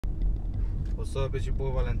What's up, it's your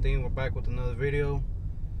boy Valentin. We're back with another video.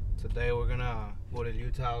 Today we're gonna go to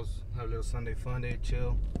Eliud's house, have a little Sunday fun day,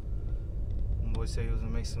 chill. My boy said he was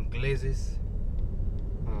gonna make some glizzies.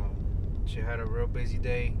 She had a real busy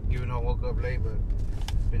day, even though I woke up late, but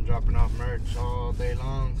been dropping off merch all day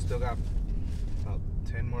long. Still got about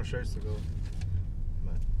 10 more shirts to go.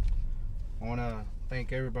 But I wanna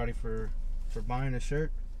thank everybody for buying a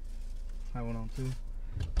shirt. I have one on too.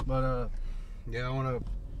 But yeah,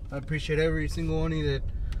 I appreciate every single one of you that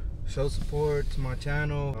shows support to my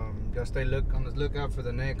channel. Just stay on the lookout for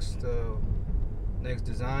the next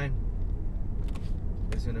design.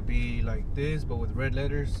 It's gonna be like this, but with red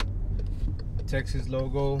letters, Texas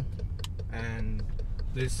logo, and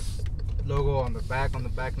this logo on the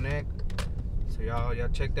back neck. So y'all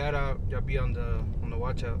check that out. Y'all be on the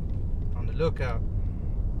watch out, on the lookout.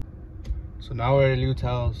 So now we're at Eliud's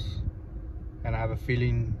house, and I have a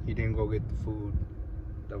feeling he didn't go get the food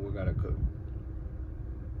that we gotta cook.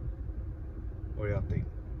 What do y'all think?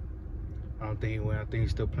 I don't think he went. I think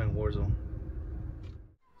he's still playing Warzone.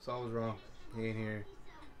 So I was wrong. He ain't here.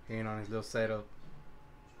 He ain't on his little setup.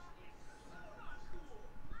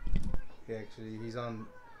 He's on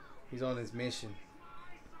his mission.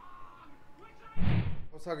 I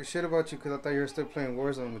was talking shit about you because I thought you were still playing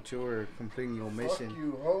Warzone, but you were completing your mission. Fuck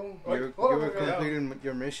you, ho. You were completing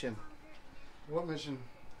your mission. What mission?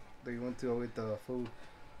 That you went to with the food.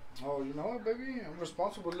 Oh, you know what, baby? I'm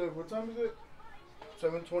responsible. Look, what time is it?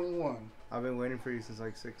 7:21. I've been waiting for you since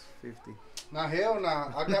like 6:50. Nah, hell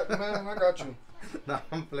nah. I got you. Nah,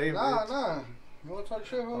 I'm playing, Nah, bitch. Nah. You wanna talk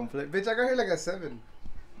shit, ho? Bitch, I got here like at 7.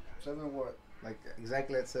 7 what? Like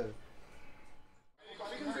exactly at 7.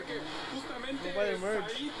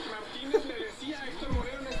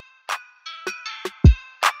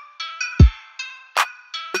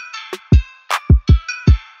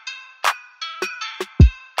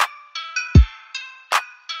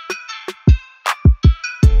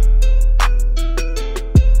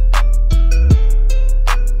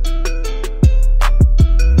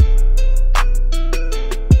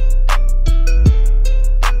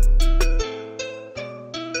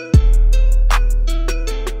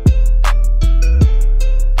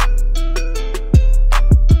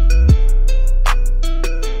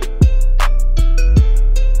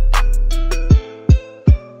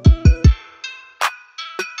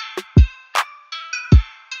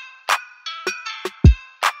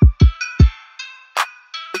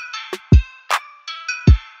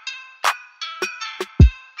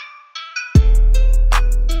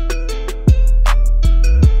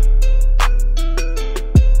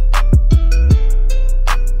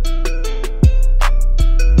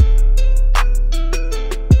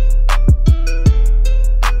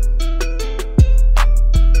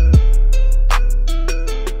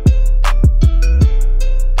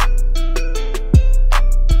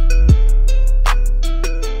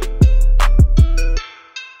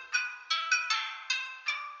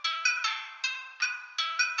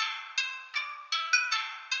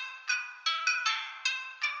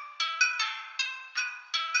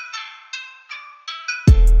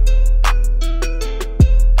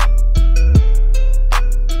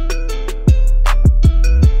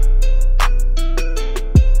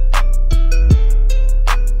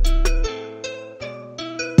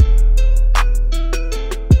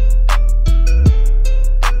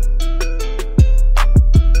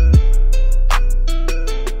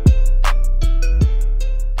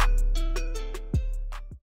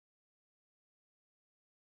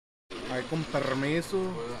 Ay, con permiso.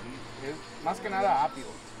 Más que nada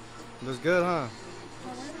rápido. That's good, huh?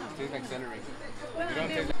 Tastes like celery.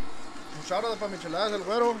 Shout out para micheladas del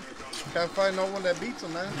güero. Can't find no one that beats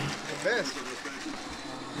him, man. The best.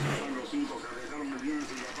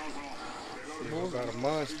 Got a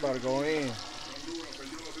munch about to go in.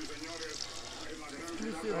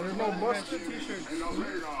 There's no mustard t-shirts.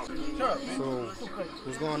 So,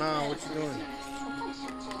 what's going on? What you doing?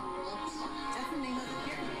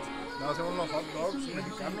 No, hacemos unos hot dogs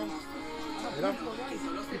mexicanos. Mira.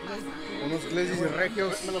 Unos glazes y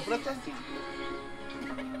regios. ¿Me lo prestas?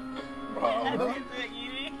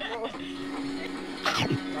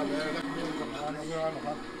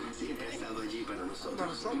 Siempre he estado allí para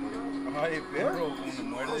nosotros. Ay, perro, como me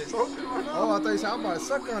muerdes. Oh, I thought you said I'm about to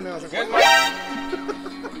suck on it. I was like, what?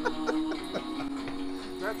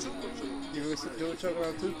 You was doing chocolate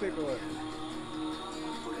on toothpick or what?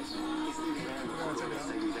 Por eso, este verano vamos a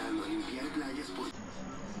ayudando a limpiar playas por...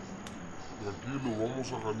 Tranquilo, vamos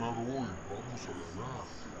a ganar hoy, vamos a ganar.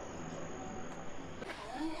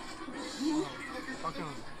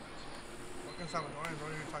 Fucking Salvadoran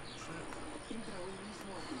don't even talk shit.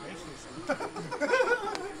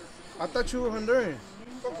 I thought you were Honduran.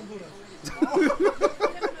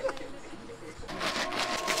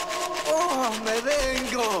 ¡Oh,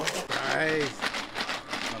 merengo! Nice.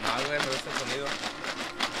 Mamá, güey, me gusta el sonido.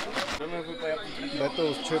 Yo me fui para allá. Beto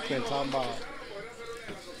was tripping, talking about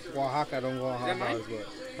Oaxaca don't go on hot dogs, but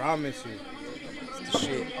promise you, it's the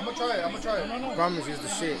shit. I'm gonna try it. Promise you, it's the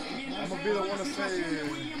shit. I'm gonna be the one to say,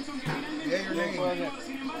 yeah, your name.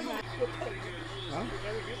 Huh?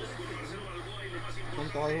 Con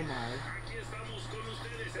todo mal.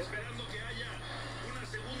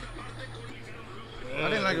 I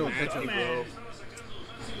didn't like it with ketchup, bro.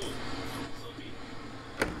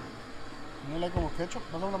 You like it with ketchup?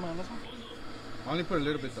 ¿No la mayonesa? I only put a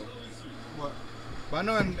little bit though. What? But I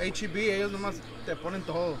know in HEB, ellos nomás te ponen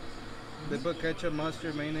todo. They put ketchup,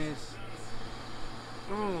 mustard, mayonnaise.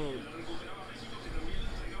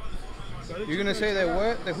 You're gonna say that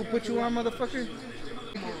what? That who put you on, motherfucker?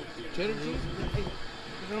 Cheddar cheese.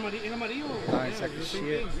 Es amarillo. Nah, it's like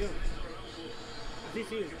shit. Sí,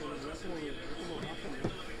 sí.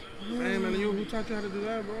 Hey, man, who taught you how to do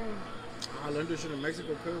that, bro? I learned this shit in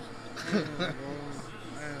Mexico, cuz. Man.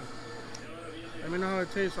 Let me know how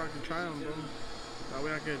it tastes so I can try them, bro. That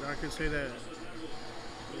way I could say that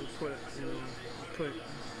you put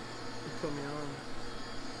me on.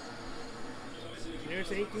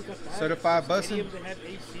 Certified bussin'. They had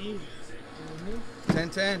AC.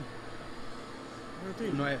 10-10.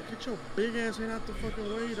 No, Get your big ass in out the fucking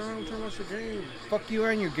way. You don't try to watch your game. fuck you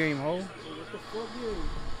and your game, ho. What the fuck, you?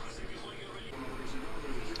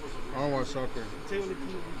 I don't watch soccer.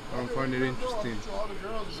 I don't find it interesting.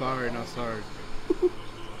 Sorry, not sorry.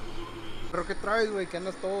 Pero qué traes, güey, que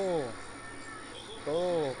andas todo,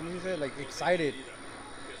 ¿cómo se dice? Like excited.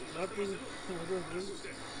 Nothing.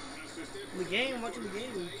 The game, I'm watching the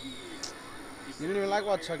game. You didn't even like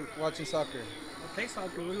watching soccer. I play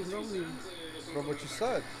soccer, what is wrong with me? Bro, but you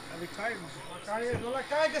suck. I retired. No la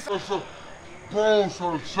cagues. Eso, po,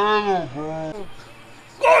 Salcedo, bro.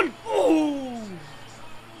 ¡Gol! ¡Oh!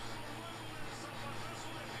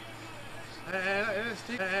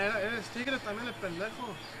 Eres tigre también, el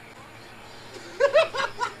pendejo.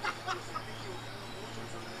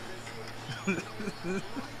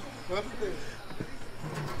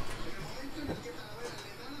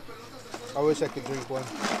 I wish I could drink one.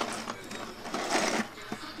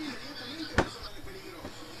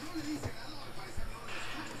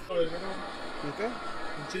 Okay.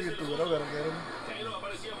 Pinche youtubero verguero.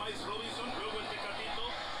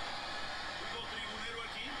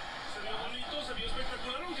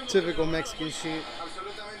 Typical Mexican shit.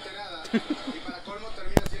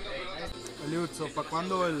 Eliud, so ¿para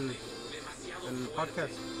cuándo el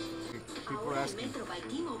podcast? People are asking.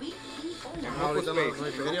 Ahorita no hay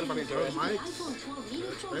feria para comprar los mics.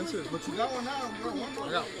 They're expensive. But you got one now, bro.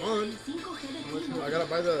 I got one. I gotta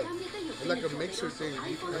buy it's like a mixer thing.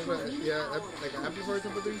 Yeah, like an amplifier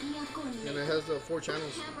type of thing. And it has the 4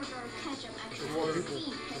 channels. For 4 people.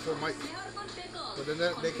 For 4 mics. But then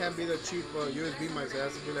they can't be the cheap USB mics. It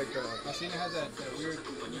has to be like the... I seen it has that weird,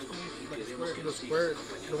 like square. The square.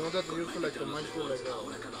 The ones that they use for like the mics for like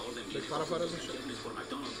parafaras and shit.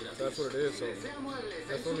 That's what it is. So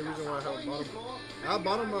that's the only reason why I haven't bought them. I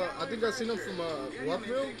bought them. I think I seen them from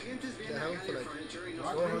Rockville. They have them for like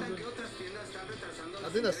 400. I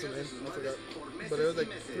think that's the name. I forgot. But it was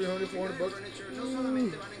like 300, 400 bucks.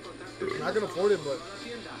 I can afford it, but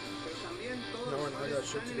no, I got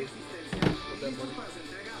shit to do with that money.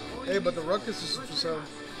 Hey, but the Ruckus is for sale.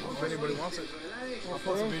 If anybody wants it. I'll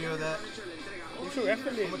post a video of that. You should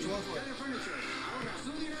definitely. How much you want for it?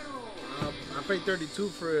 I paid 32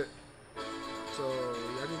 for it. So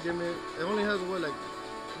y'all can give me. It only has what, like, I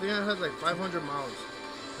think it has like 500 miles.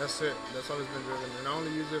 That's it. That's all it's been driven, and I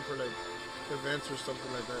only use it for like events or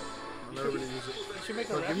something like that. I never really use it. You should make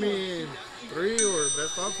a So give me 3 or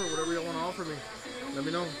best offer, whatever you want to offer me. Let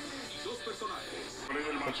me know.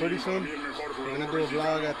 But pretty soon, we're gonna do a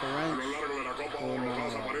vlog at the ranch con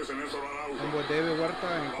David Huerta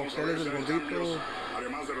and Cocteles del Gordito.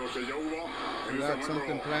 We got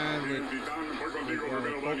something planned with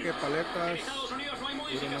poke paletas.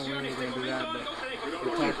 We don't know when we're gonna do that, but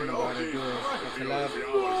we're talking about it. Do a collab with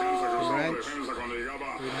the ranch.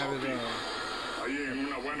 We have it.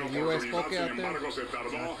 US poke out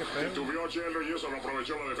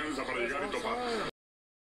there.